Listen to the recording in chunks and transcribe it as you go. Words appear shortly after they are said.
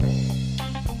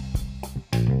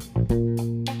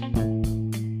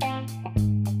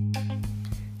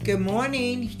Good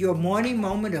morning. Your morning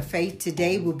moment of faith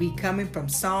today will be coming from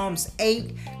Psalms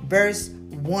 8, verse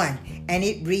 1. And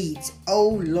it reads, O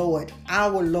Lord,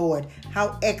 our Lord,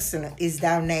 how excellent is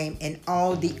thy name in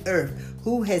all the earth,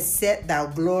 who has set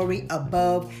thy glory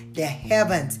above the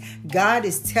heavens. God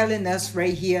is telling us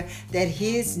right here that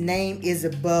his name is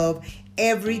above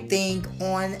everything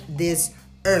on this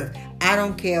earth. I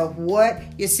don't care what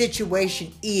your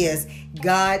situation is,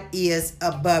 God is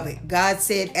above it. God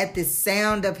said at the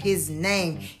sound of his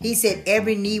name, he said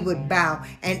every knee would bow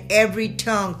and every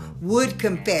tongue would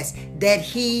confess that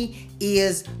he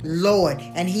is Lord.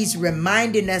 And he's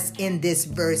reminding us in this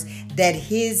verse that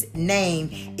his name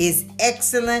is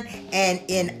excellent and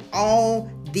in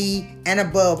all the and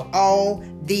above all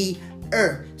the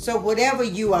earth. So whatever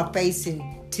you are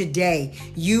facing today,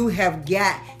 you have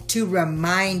got to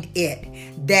remind it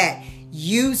that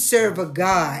you serve a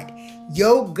God.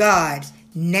 Your God's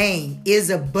name is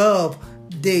above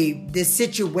the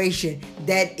situation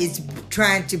that is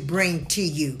trying to bring to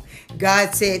you.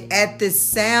 God said at the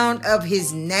sound of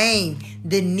his name,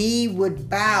 the knee would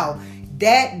bow.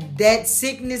 That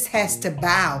sickness has to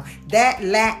bow. That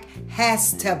lack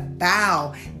has to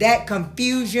bow. That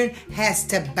confusion has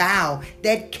to bow.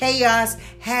 That chaos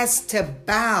has to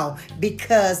bow,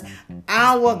 because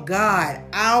our God,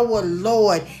 our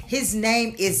Lord, his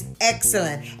name is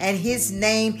excellent and his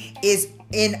name is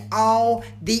in all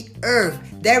the earth.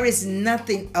 There is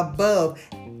nothing above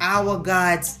our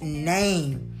God's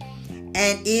name.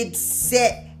 And it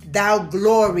set thou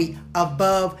glory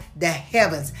above the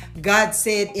heavens. God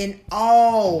said, in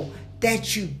all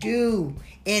that you do,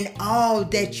 in all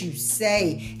that you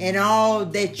say, in all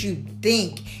that you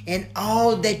think, in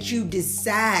all that you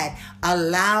decide,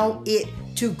 allow it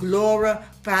to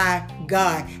glorify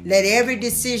God. Let every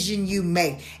decision you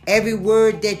make, every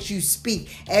word that you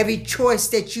speak, every choice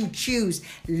that you choose,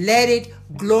 let it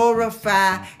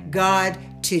glorify God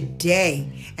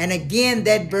today. And again,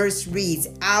 that verse reads,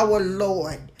 our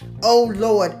Lord, O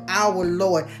Lord, our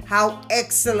Lord, how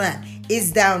excellent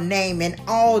is thy name in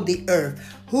all the earth,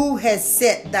 who has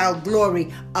set thy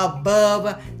glory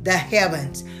above the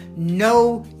heavens.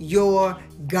 Know your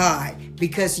God,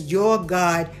 because your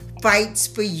God fights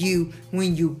for you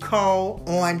when you call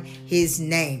on his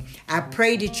name. I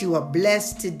pray that you are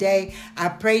blessed today. I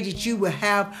pray that you will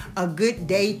have a good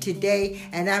day today.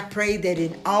 And I pray that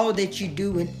in all that you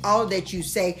do and all that you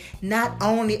say, not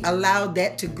only allow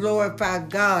that to glorify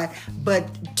God,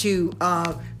 but to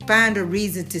find a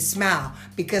reason to smile,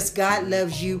 because God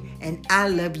loves you and I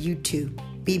love you too.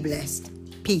 Be blessed.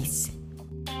 Peace.